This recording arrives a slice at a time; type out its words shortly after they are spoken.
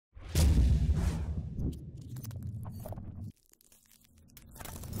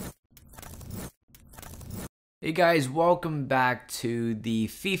Hey guys, welcome back to the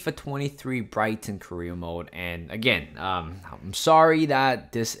FIFA 23 Brighton career mode. And again, I'm sorry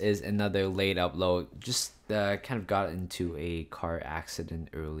that this is another late upload. Just kind of got into a car accident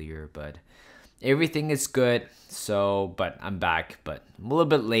earlier, but everything is good. But I'm back, but I'm a little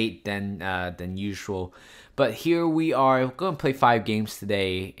bit late than usual. But here we are. We're going to play 5 games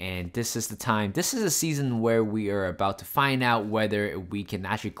today, and this is the time. This is a season where we are about to find out whether we can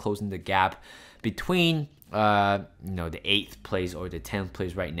actually close in the gap between the 8th place or the 10th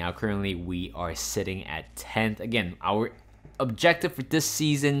place right now. Currently, we are sitting at 10th. Again, our objective for this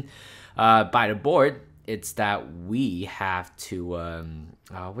season by the board, it's that we have to,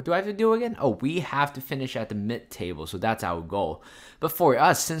 what do I have to do again? Oh, we have to finish at the mid-table, so that's our goal. But for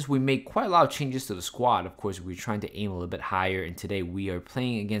us, since we made quite a lot of changes to the squad, of course, we're trying to aim a little bit higher, and today we are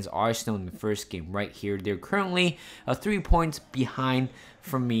playing against Arsenal in the first game right here. They're currently 3 points behind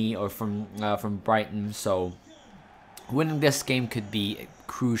from me, or from Brighton, so winning this game could be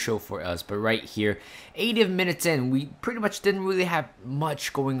crucial for us. But right here, 80 minutes in, we pretty much didn't really have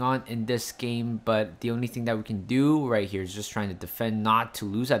much going on in this game, but the only thing that we can do right here is just trying to defend not to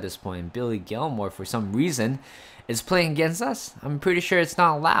lose at this point. And Billy Gilmore, for some reason, is playing against us. I'm pretty sure it's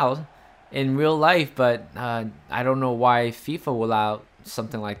not allowed in real life, but I don't know why FIFA will allow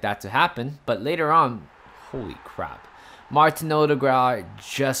something like that to happen. But later on, holy crap, Martin Odegaard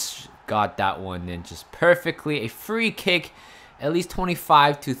just got that one in just perfectly. A free kick, at least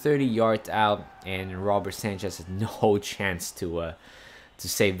 25 to 30 yards out, and Robert Sanchez has no chance to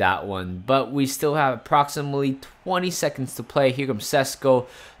save that one. But we still have approximately 20 seconds to play. Here comes Šeško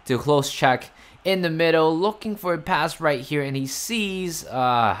to close check in the middle, looking for a pass right here, and he sees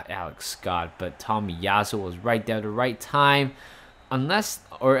Alex Scott, but Tommy Yasu was right there at the right time. Unless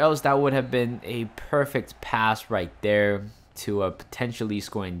or else that would have been a perfect pass right there to potentially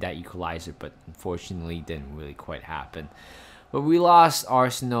scoring that equalizer, but unfortunately didn't really quite happen. But we lost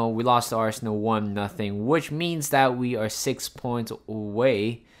Arsenal. We lost to Arsenal 1-0, which means that we are 6 points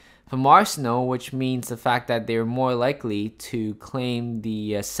away from Arsenal, which means the fact that they're more likely to claim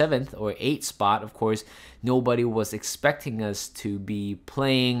the 7th or 8th spot. Of course, nobody was expecting us to be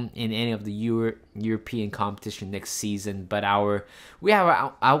playing in any of the European competition next season, but we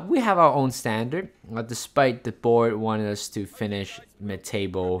have our own standard. Despite the board wanting us to finish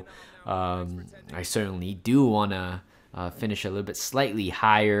mid-table, I certainly do want to finish a little bit slightly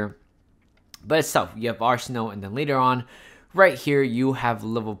higher. But it's tough. You have Arsenal, and then later on, right here, you have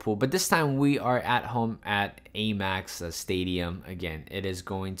Liverpool, but this time we are at home at Amex Stadium. Again, it is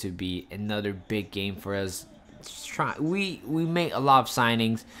going to be another big game for us. We made a lot of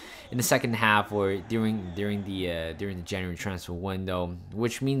signings in the second half or during the January transfer window,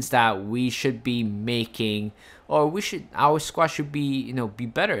 which means that we should be making, or our squad should be be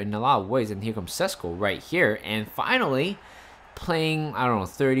better in a lot of ways. And here comes Šeško right here, and finally playing, I don't know,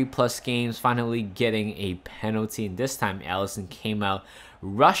 30 plus games, finally getting a penalty, and this time Allison came out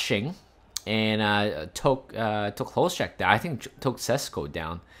rushing and took close check there. I think took Šeško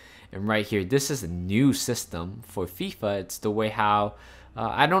down. And right here, this is a new system for FIFA. It's the way how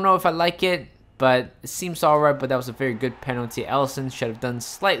I don't know if I like it, but it seems alright. But that was a very good penalty. Allison should have done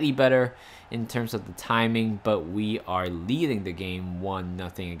slightly better in terms of the timing, but we are leading the game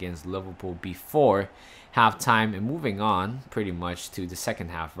 1-0 against Liverpool before halftime, and moving on pretty much to the second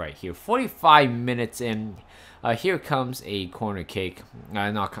half right here. 45 minutes in, here comes a corner kick,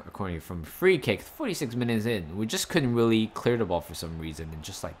 not corner, from free kick. 46 minutes in, we just couldn't really clear the ball for some reason, and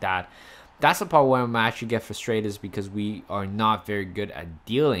just like that, that's the part where I'm actually get frustrated, is because we are not very good at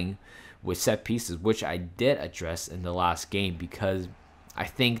dealing with set pieces, which I did address in the last game, because I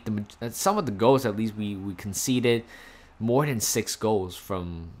think some of the goals, at least we conceded more than 6 goals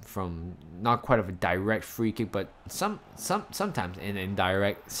from not quite of a direct free kick, but sometimes an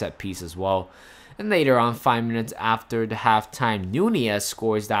indirect set piece as well. And later on, 5 minutes after the halftime, Nunez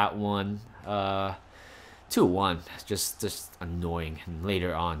scores that one, 2-1. Just annoying. And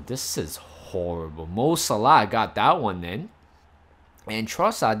later on, this is horrible. Mo Salah got that one in, and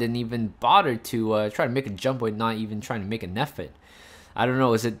Trossard didn't even bother to try to make a jump, or not even trying to make an effort. I don't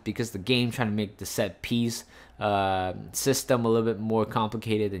know, is it because the game trying to make the set piece system a little bit more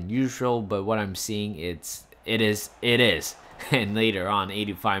complicated than usual? But what I'm seeing, it is. And later on,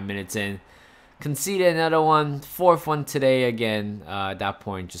 85 minutes in, conceded another one, 4th one today again. At that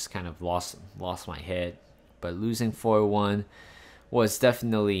point, just kind of lost my head. But losing 4-1 was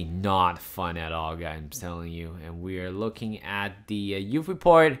definitely not fun at all, guys, I'm telling you. And we are looking at the youth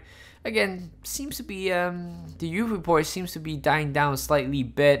report. Again, seems to be the youth report seems to be dying down slightly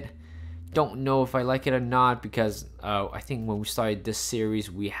bit. Don't know if I like it or not, because I think when we started this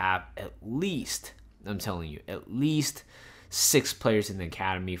series, we have at least I'm telling you, at least 6 players in the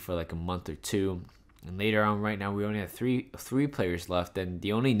academy for like a month or two. And later on, right now, we only have three players left. And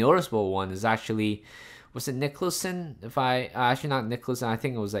the only noticeable one is actually, was it Nicholson? If I actually not Nicholson, I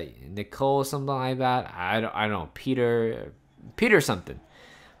think it was like Nicole, something like that. I don't know, Peter something.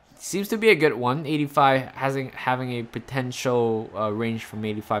 Seems to be a good one. 85 having a potential range from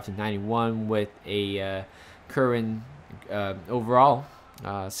 85 to 91 with a current overall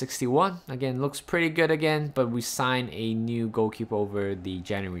 61. Again, looks pretty good again, but we signed a new goalkeeper over the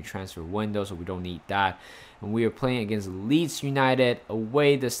January transfer window, so we don't need that. And we are playing against Leeds United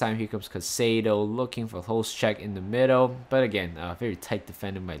away this time. Here comes Casado looking for host check in the middle, but again, very tight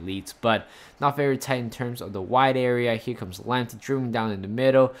defended by Leeds, but not very tight in terms of the wide area. Here comes Lamptey dribbling down in the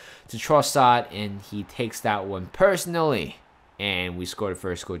middle to Trossard, and he takes that one personally, and we scored the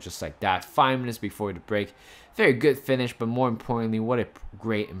first goal just like that 5 minutes before the break. Very good finish, but more importantly, what a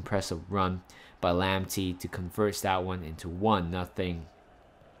great impressive run by Lamptey to convert that one into 1-0.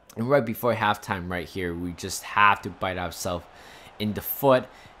 And right before halftime right here, we just have to bite ourselves in the foot.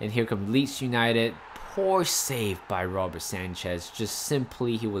 And here comes Leeds United. Poor save by Robert Sanchez. Just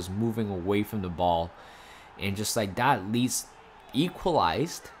simply, he was moving away from the ball. And just like that, Leeds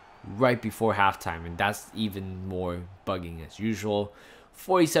equalized right before halftime. And that's even more bugging as usual.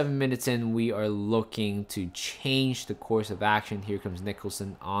 47 minutes in, we are looking to change the course of action. Here comes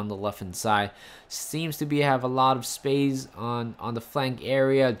Nicholson on the left-hand side. Seems to have a lot of space on the flank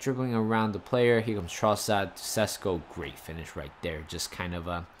area, dribbling around the player. Here comes Trossard to Šeško. Great finish right there. Just kind of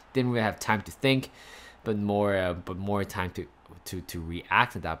didn't really have time to think, but more time to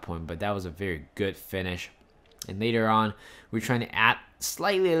react at that point. But that was a very good finish. And later on, we're trying to add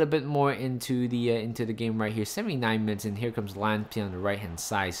slightly a little bit more into the game right here. 79 minutes, and here comes Lamptey on the right hand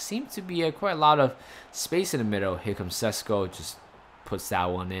side. Seems to be quite a lot of space in the middle. Here comes Šeško, just puts that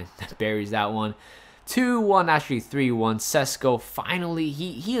one in, buries that one. 2-1, actually 3-1. Šeško finally,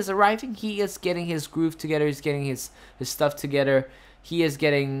 he is arriving. He is getting his groove together. He's getting his stuff together. He is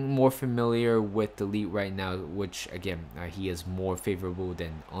getting more familiar with the league right now, which again, he is more favorable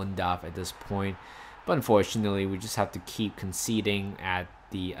than Undav at this point. But unfortunately, we just have to keep conceding at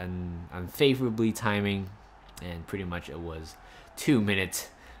the unfavorably timing, and pretty much it was 2 minutes,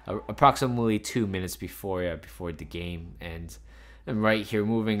 approximately 2 minutes before the game. And right here,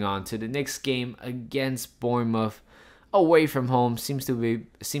 moving on to the next game against Bournemouth, away from home. Seems to be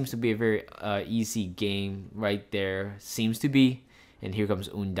a very easy game right there. Seems to be. And here comes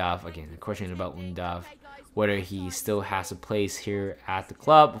Undav again. The question about Undav, whether he still has a place here at the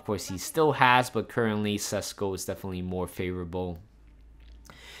club. Of course, he still has, but currently Šeško is definitely more favorable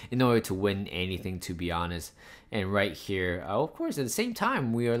in order to win anything, to be honest. And right here, of course, at the same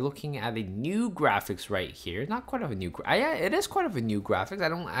time, we are looking at a new graphics right here. Not quite of a new, it is quite of a new graphics.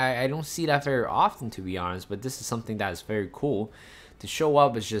 I don't see that very often, to be honest. But this is something that is very cool to show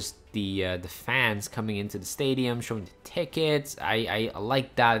up. Is just the fans coming into the stadium, showing the tickets. I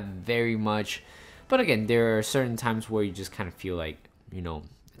like that very much. But again, there are certain times where you just kind of feel like, you know,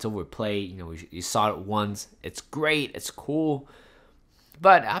 it's overplayed. You know, you saw it once. It's great. It's cool.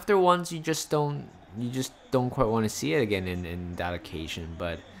 But after once, you just don't quite want to see it again in that occasion.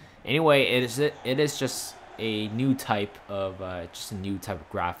 But anyway, it is just a new type of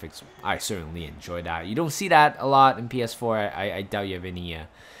graphics. I certainly enjoy that. You don't see that a lot in PS4. I doubt you have any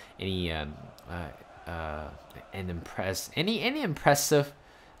impressive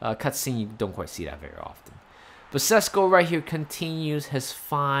cutscene. You don't quite see that very often. But Šeško right here continues his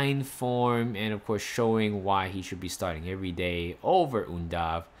fine form, and of course showing why he should be starting every day over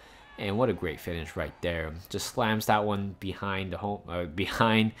Undav. And what a great finish right there! Just slams that one behind the goal.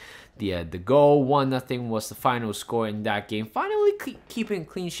 1-0 was the final score in that game. Finally keeping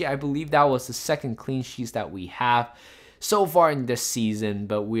clean sheet. I believe that was the second clean sheet that we have so far in this season.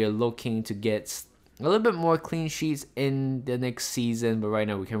 But we are looking to get a little bit more clean sheets in the next season. But right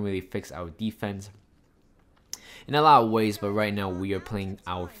now we can't really fix our defense in a lot of ways. But right now we are playing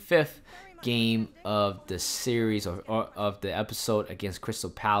our 5th game of the series, or of the episode, against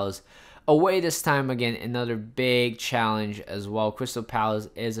Crystal Palace away this time. Again, another big challenge as well. Crystal Palace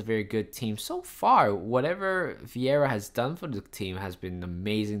is a very good team so far. Whatever Vieira has done for the team has been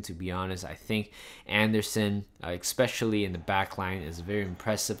amazing, to be honest. I think Anderson, especially in the back line, is very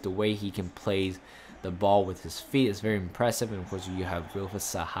impressive. The way he can play the ball with his feet is very impressive. And of course you have Wilfried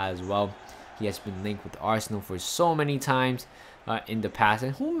Zaha as well. He has been linked with Arsenal for so many times in the past.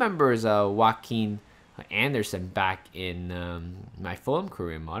 And who remembers Joaquin Anderson back in my Fulham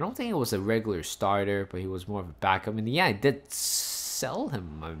career? I don't think it was a regular starter, but he was more of a backup. And yeah, I did sell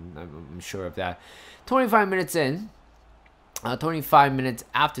him. I'm sure of that. 25 minutes in, 25 minutes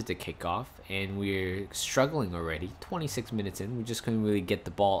after the kickoff, and we're struggling already. 26 minutes in, we just couldn't really get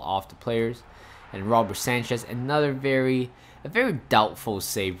the ball off the players. And Robert Sanchez, a very doubtful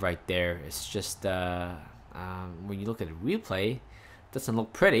save right there. It's just when you look at the replay, it doesn't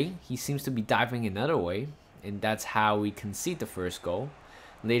look pretty. He seems to be diving another way, and that's how we concede the first goal.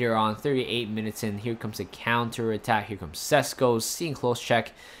 Later on, 38 minutes in, here comes a counter attack. Here comes Šeško, seeing close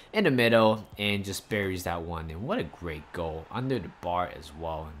check in the middle, and just buries that one. And what a great goal under the bar as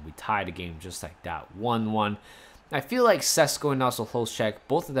well. And we tie the game just like that, 1-1. I feel like Šeško and also close check,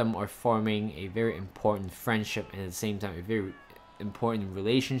 both of them are forming a very important friendship and at the same time a very important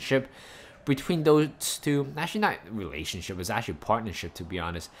relationship between those two. Actually, not relationship, it's actually partnership, to be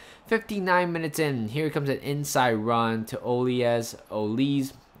honest. 59 minutes in, here comes an inside run to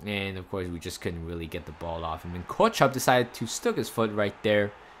Olies, and of course we just couldn't really get the ball off him. And Kochub decided to stick his foot right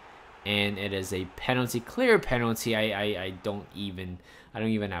there, and it is a penalty, clear penalty. I don't even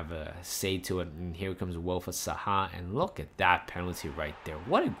have a say to it. And here comes Wilfred Zaha, and look at that penalty right there.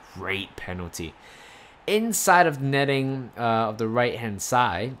 What a great penalty, inside of the netting of the right hand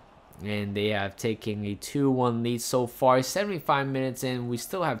side. And they have taken a 2-1 lead so far. 75 minutes in, we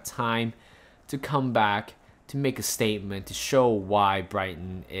still have time to come back, to make a statement, to show why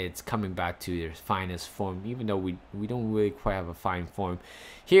Brighton is coming back to their finest form, even though we don't really quite have a fine form.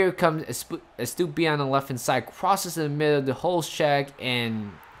 Here comes Estupi on the left hand side, crosses in the middle, the whole check,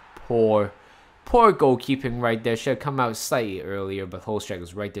 and poor goalkeeping right there. Should have come out slightly earlier, but Holstrak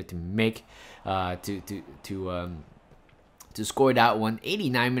was right there to make to score that one.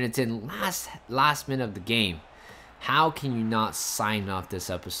 89 minutes in, last minute of the game. How can you not sign off this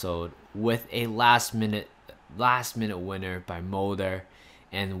episode with a last minute winner by Mulder?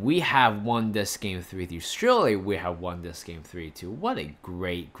 And we have won this game 3-2. Surely we have won this game 3-2. What a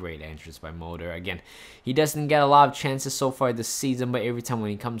great entrance by Mulder. Again, he doesn't get a lot of chances so far this season, but every time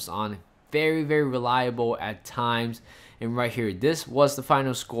when he comes on, very reliable at times. And right here, this was the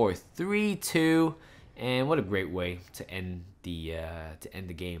final score, 3-2. And what a great way to end the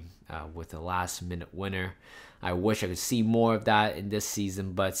game with a last-minute winner. I wish I could see more of that in this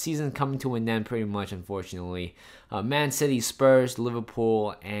season, but season coming to an end pretty much, unfortunately. Man City, Spurs,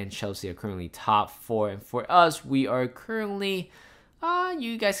 Liverpool, and Chelsea are currently top 4. And for us, we are currently,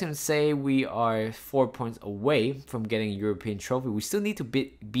 you guys can say we are 4 points away from getting a European trophy. We still need to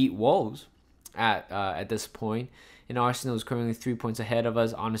beat Wolves at this point. And Arsenal is currently 3 points ahead of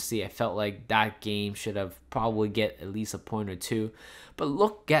us. Honestly, I felt like that game should have probably get at least a point or two. But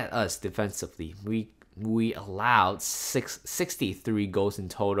look at us defensively. We allowed 63 goals in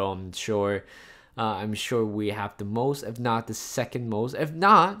total. I'm sure we have the most, if not the second most, if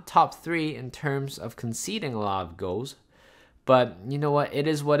not top 3 in terms of conceding a lot of goals. But you know what? It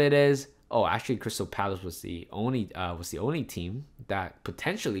is what it is. Oh, actually, Crystal Palace was the only team that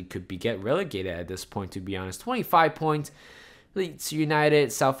potentially could get relegated at this point. To be honest, 25 points. Leeds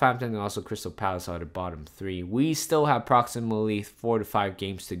United, Southampton, and also Crystal Palace are the bottom 3. We still have approximately 4 to 5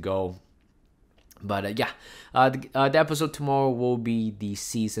 games to go. But the episode tomorrow will be the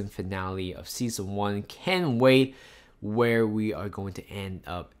season finale of season 1. Can't wait where we are going to end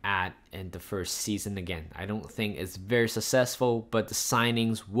up at in the first season. Again, I don't think it's very successful, but the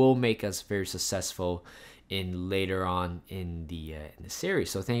signings will make us very successful in later on in the series.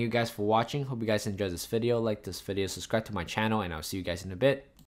 So thank you guys for watching. Hope you guys enjoyed this video. Like this video, subscribe to my channel, and I'll see you guys in a bit.